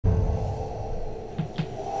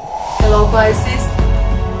Pisces,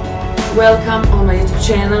 welcome on my YouTube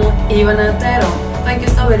channel IvanaTarot. Thank you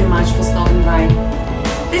so very much for stopping by.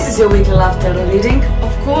 This is your weekly love tarot reading,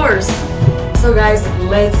 of course. So guys,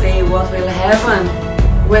 let's see what will happen.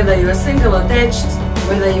 Whether you are single or attached,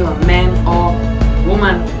 whether you are man or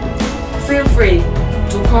woman. Feel free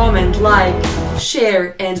to comment, like,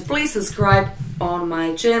 share and please subscribe on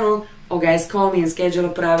my channel, or guys, call me and schedule a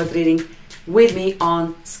private reading with me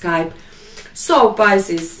on Skype. So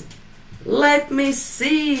Pisces, let me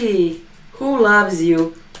see who loves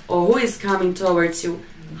you or who is coming towards you,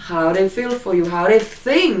 how they feel for you, how they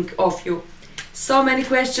think of you. So many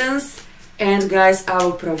questions, and guys, I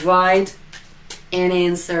will provide an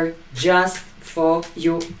answer just for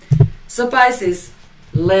you. So Pisces,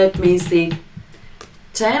 let me see.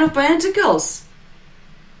 Ten of Pentacles.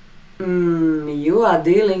 You are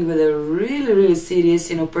dealing with a really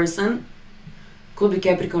serious person. Could be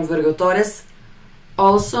Capricorn, Virgo, Taurus.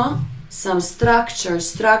 Also, some structure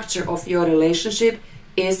of your relationship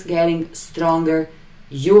is getting stronger.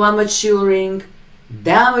 You are maturing,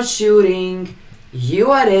 they are maturing,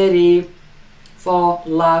 you are ready for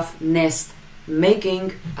love nest,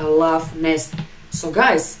 making a love nest. So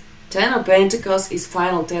guys, Ten of Pentacles is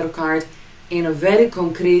final tarot card in a very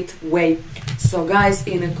concrete way. So guys,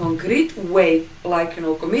 in a concrete way, like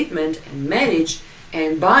commitment and marriage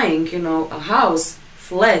and buying a house,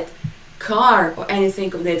 flat, car or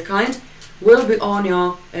anything of that kind will be on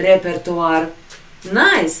your repertoire.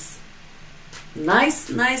 Nice.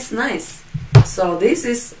 So this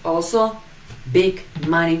is also big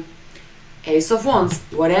money. Ace of Wands.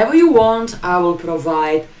 Whatever you want, I will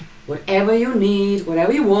provide. Whatever you need,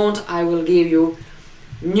 whatever you want, I will give you.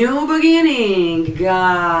 New beginning,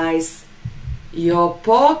 guys. Your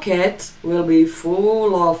pocket will be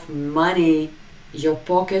full of money. Your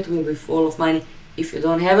pocket will be full of money. If you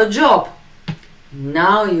don't have a job,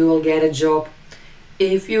 now you will get a job.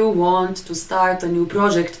 If you want to start a new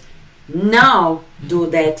project, now do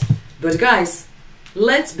that. But guys,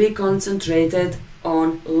 let's be concentrated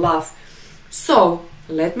on love. So,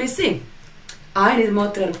 let me see. I need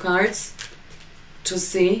more tarot cards to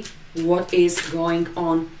see what is going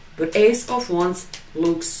on. But Ace of Wands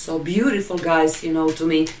looks so beautiful, guys, to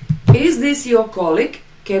me. Is this your colleague?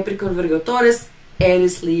 Capricorn, Virgo, Taurus,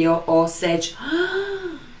 Aries, Leo or Sag?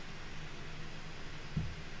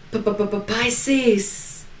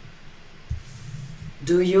 Pisces,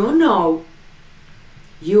 do you know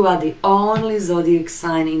you are the only zodiac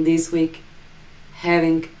sign in this week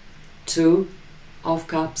having Two of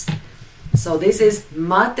Cups? So this is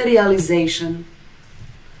materialization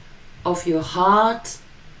of your heart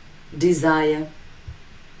desire.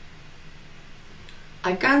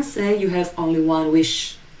 I can't say you have only one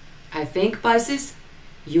wish. I think, Pisces,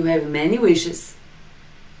 you have many wishes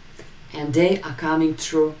and they are coming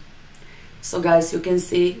true. So guys, you can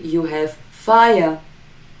see you have fire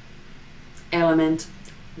element,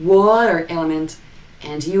 water element,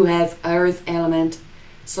 and you have earth element.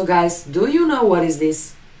 So guys, do you know what is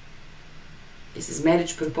this? This is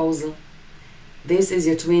marriage proposal. This is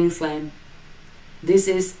your twin flame. This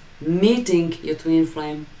is meeting your twin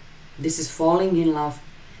flame. This is falling in love.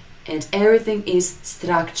 And everything is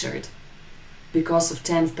structured because of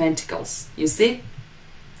Ten of Pentacles. You see?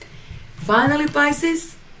 Finally,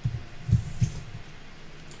 Pisces,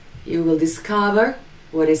 you will discover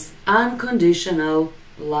what is unconditional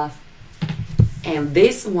love. And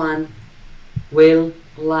this one will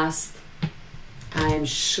last. I am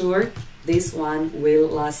sure this one will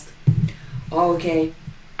last. Okay.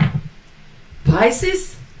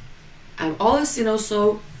 Pisces, I'm always,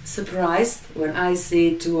 so surprised when I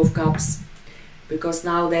see Two of Cups, because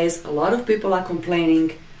nowadays a lot of people are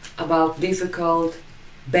complaining about difficult,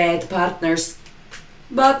 bad partners,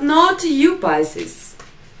 but not you, Pisces,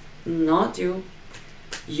 not you.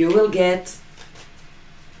 You will get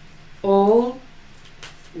all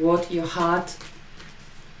what your heart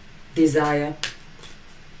desire.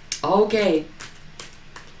 Okay.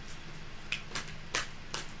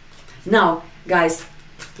 Now, guys,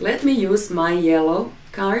 let me use my yellow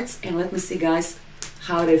cards and let me see, guys,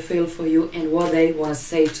 how they feel for you and what they want to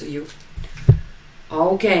say to you.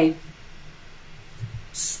 Okay.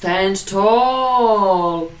 Stand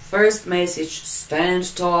tall. First message,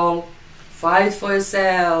 stand tall. Fight for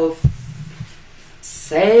yourself.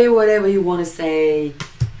 Say whatever you want to say.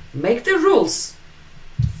 Make the rules.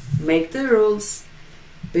 Make the rules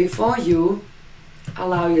before you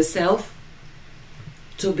allow yourself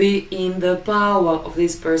to be in the power of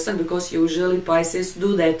this person, because usually Pisces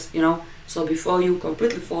do that, So before you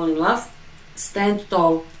completely fall in love, stand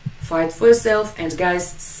tall, fight for yourself, and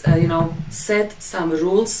guys, set some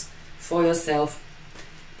rules for yourself.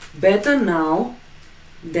 Better now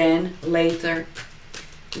than later.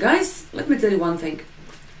 Guys, let me tell you one thing.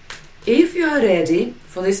 If you are ready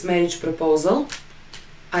for this marriage proposal,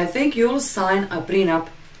 I think you'll sign a prenup,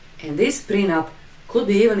 and this prenup could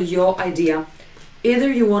be even your idea.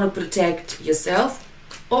 Either you want to protect yourself,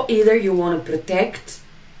 or either you want to protect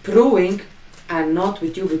proving I'm not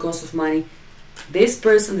with you because of money. This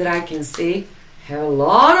person that I can see have a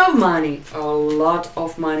lot of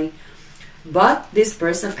money, but this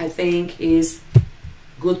person I think is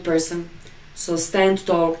good person. So stand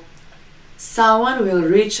tall. Someone will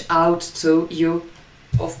reach out to you.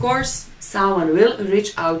 Of course, someone will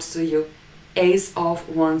reach out to you. Ace of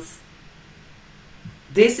Wands.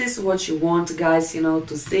 This is what you want, guys,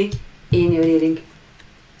 to see in your reading.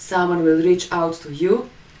 Someone will reach out to you.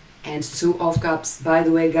 And Two of Cups. By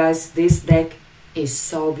the way, guys, this deck is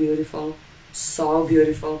so beautiful. So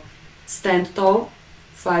beautiful. Stand tall.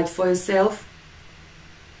 Fight for yourself.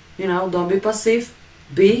 Don't be passive.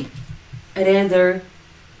 Be rather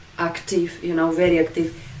active, very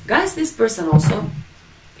active. Guys, this person also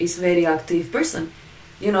is very active person.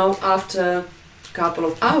 After a couple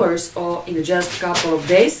of hours or in just a couple of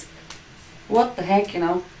days, what the heck,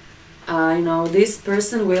 this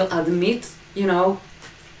person will admit,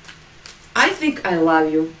 I think I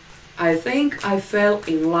love you. I think I fell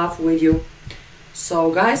in love with you.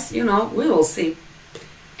 So guys, we will see.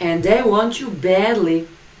 And they want you badly.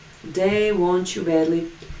 They want you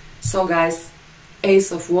badly. So guys,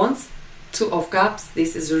 Ace of Wands, Two of Cups,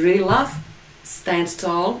 this is real love. Stand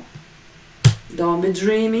tall. Don't be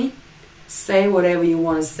dreamy. Say whatever you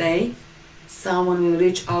want to say. Someone will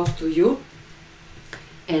reach out to you.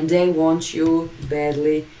 And they want you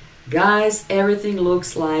badly. Guys, everything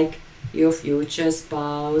looks like your future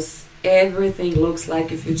spouse. Everything looks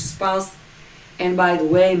like your future spouse. And by the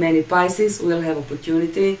way, many Pisces will have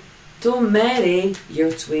opportunity to marry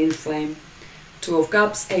your twin flame. Two of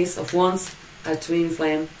Cups, Ace of Wands, a twin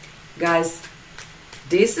flame. Guys,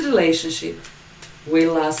 this relationship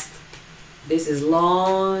will last. This is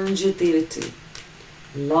longevity.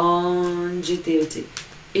 Longevity.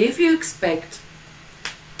 If you expect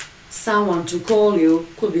someone to call you,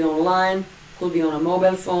 could be online, could be on a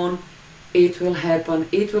mobile phone, it will happen.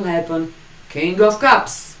 It will happen. King of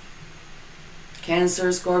Cups.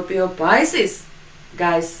 Cancer, Scorpio, Pisces.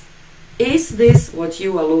 Guys, is this what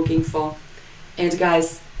you are looking for? And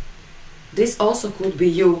guys, this also could be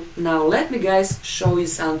you. Now let me, guys, show you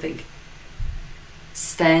something.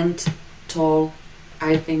 Stand tall.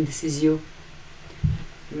 I think this is you.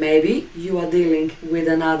 Maybe you are dealing with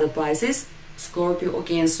another Pisces, Scorpio or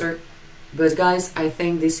Cancer. But guys, I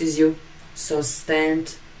think this is you. So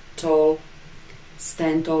stand tall.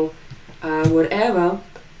 Stand tall. Whatever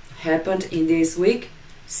happened in this week,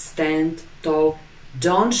 stand tall.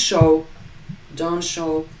 Don't show,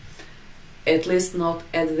 at least not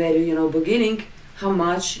at the very beginning, how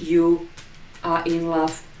much you are in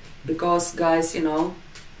love. Because guys, you know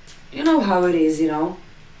how it is,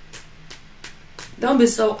 don't be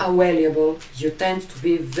so available. You tend to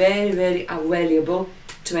be very, very available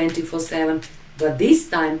 24/7. But this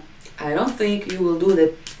time, I don't think you will do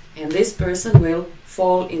that. And this person will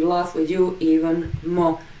fall in love with you even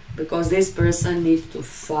more. Because this person needs to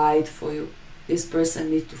fight for you. This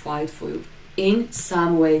person needs to fight for you in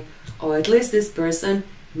some way. Or at least this person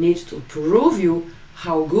needs to prove you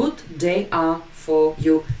how good they are for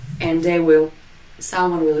you. And they will.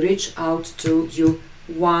 Someone will reach out to you.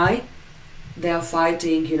 Why? They are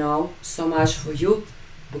fighting, so much for you.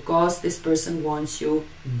 Because this person wants you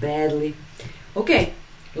badly. Okay,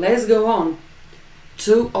 let's go on.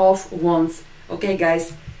 Two of Wands. Okay,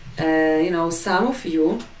 guys, some of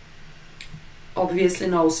you obviously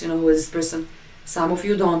knows, who is this person. Some of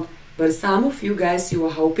you don't. But some of you guys, you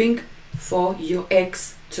are hoping for your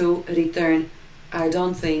ex to return. I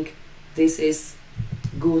don't think this is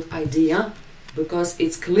good idea. Because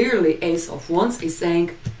it's clearly Ace of Wands is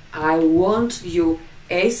saying, I want you.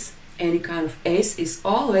 Ace, any kind of ace, is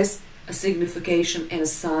always a signification and a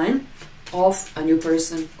sign of a new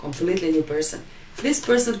person, completely new person. This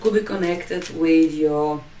person could be connected with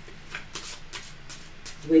your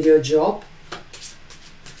job.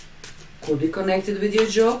 Could be connected with your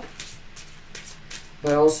job.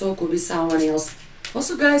 But also could be someone else.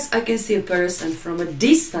 Also, guys, I can see a person from a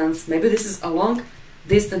distance. Maybe this is a long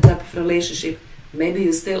distant type of relationship. Maybe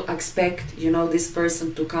you still expect, this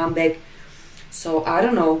person to come back. So, I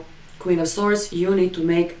don't know. Queen of Swords, you need to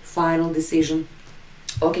make final decision.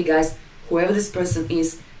 Okay, guys, whoever this person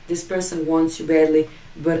is, this person wants you badly.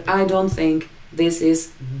 But I don't think this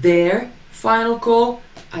is their final call.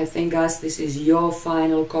 I think, guys, this is your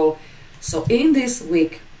final call. So, in this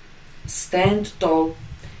week, stand tall.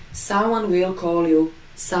 Someone will call you,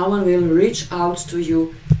 someone will reach out to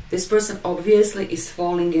you. This person obviously is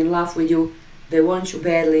falling in love with you, they want you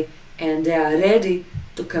badly, and they are ready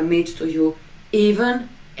to commit to you, even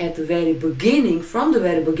at the very beginning, from the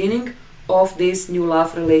very beginning of this new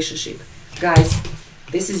love relationship. Guys,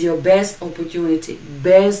 this is your best opportunity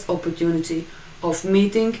of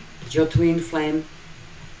meeting your twin flame.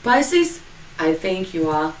 Pisces, I think you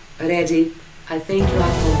are ready. I think you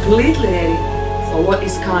are completely ready for what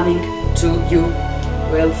is coming to you.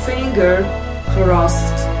 Well, finger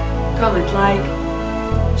crossed. Comment,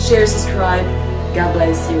 like, share, subscribe. God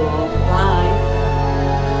bless you all. Bye.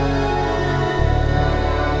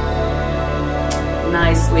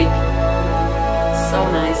 Nice week.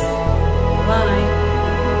 So nice.